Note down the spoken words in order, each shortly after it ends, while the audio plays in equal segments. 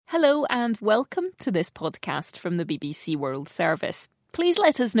Hello and welcome to this podcast from the BBC World Service. Please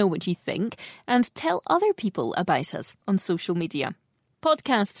let us know what you think and tell other people about us on social media.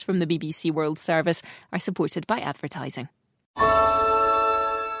 Podcasts from the BBC World Service are supported by advertising.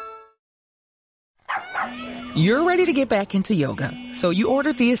 You're ready to get back into yoga, so you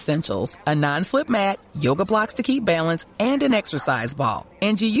ordered the essentials, a non-slip mat, yoga blocks to keep balance, and an exercise ball.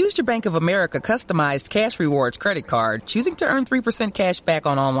 And you used your Bank of America customized cash rewards credit card, choosing to earn 3% cash back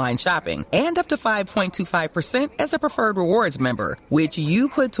on online shopping and up to 5.25% as a preferred rewards member, which you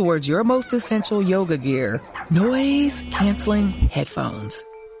put towards your most essential yoga gear, noise canceling headphones.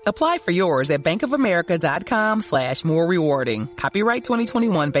 Apply for yours at bankofamerica.com/more rewarding. Copyright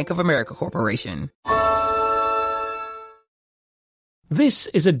 2021 Bank of America Corporation. This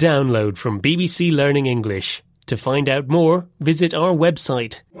is a download from BBC Learning English. To find out more, visit our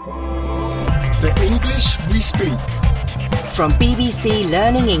website. The English we speak. From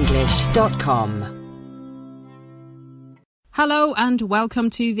bbclearningenglish.com. Hello and welcome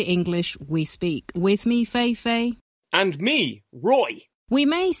to The English We Speak. With me, Feifei. And me, Roy. We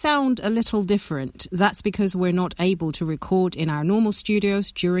may sound a little different. That's because we're not able to record in our normal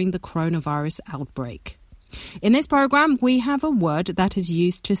studios during the coronavirus outbreak. In this programme, we have a word that is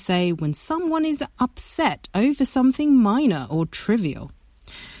used to say when someone is upset over something minor or trivial.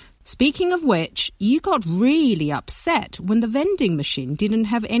 Speaking of which, you got really upset when the vending machine didn't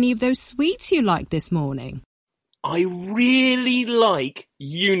have any of those sweets you liked this morning. I really like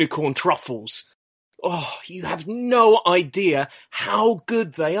unicorn truffles. Oh, you have no idea how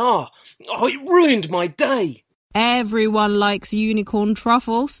good they are. Oh, it ruined my day. Everyone likes unicorn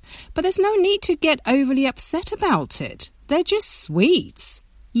truffles, but there's no need to get overly upset about it. They're just sweets.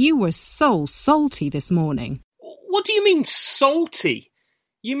 You were so salty this morning. What do you mean salty?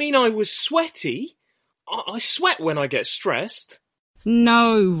 You mean I was sweaty? I sweat when I get stressed.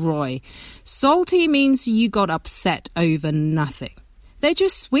 No, Roy. Salty means you got upset over nothing. They're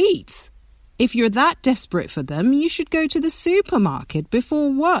just sweets. If you're that desperate for them, you should go to the supermarket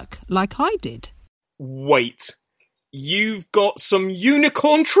before work, like I did. Wait. You've got some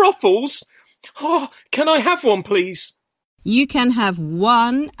unicorn truffles? Oh, can I have one, please? You can have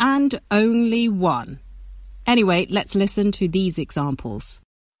one and only one. Anyway, let's listen to these examples.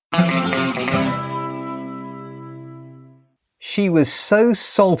 She was so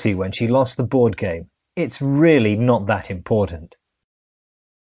salty when she lost the board game. It's really not that important.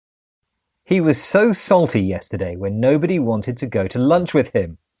 He was so salty yesterday when nobody wanted to go to lunch with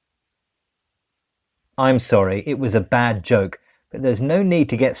him. I'm sorry, it was a bad joke, but there's no need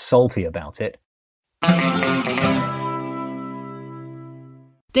to get salty about it.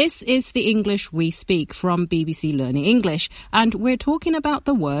 This is the English we speak from BBC Learning English, and we're talking about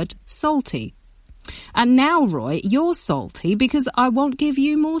the word salty. And now, Roy, you're salty because I won't give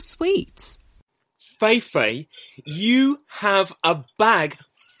you more sweets. Feifei, you have a bag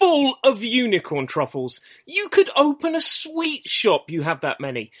full of unicorn truffles. You could open a sweet shop, you have that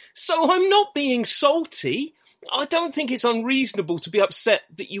many. So I'm not being salty. I don't think it's unreasonable to be upset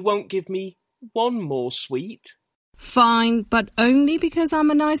that you won't give me one more sweet. Fine, but only because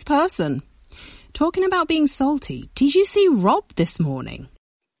I'm a nice person. Talking about being salty, did you see Rob this morning?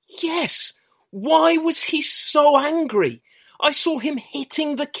 Yes. Why was he so angry? I saw him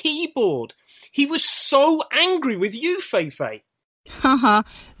hitting the keyboard. He was so angry with you, Feifei. Haha,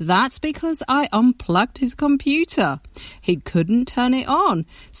 that's because I unplugged his computer. He couldn't turn it on.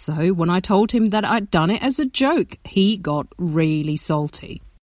 So when I told him that I'd done it as a joke, he got really salty.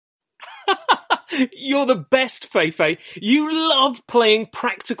 You're the best, Feifei. You love playing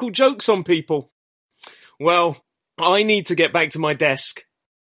practical jokes on people. Well, I need to get back to my desk.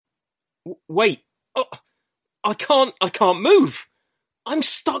 Wait, I can't move. I'm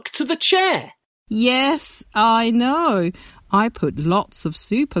stuck to the chair. Yes, I know. I put lots of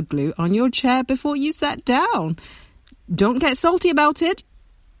super glue on your chair before you sat down. Don't get salty about it.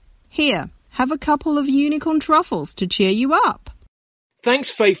 Here, have a couple of unicorn truffles to cheer you up. Thanks,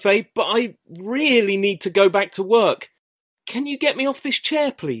 Feifei, but I really need to go back to work. Can you get me off this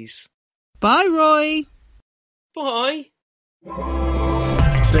chair, please? Bye, Roy. Bye.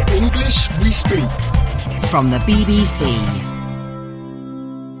 The English we speak. From the BBC.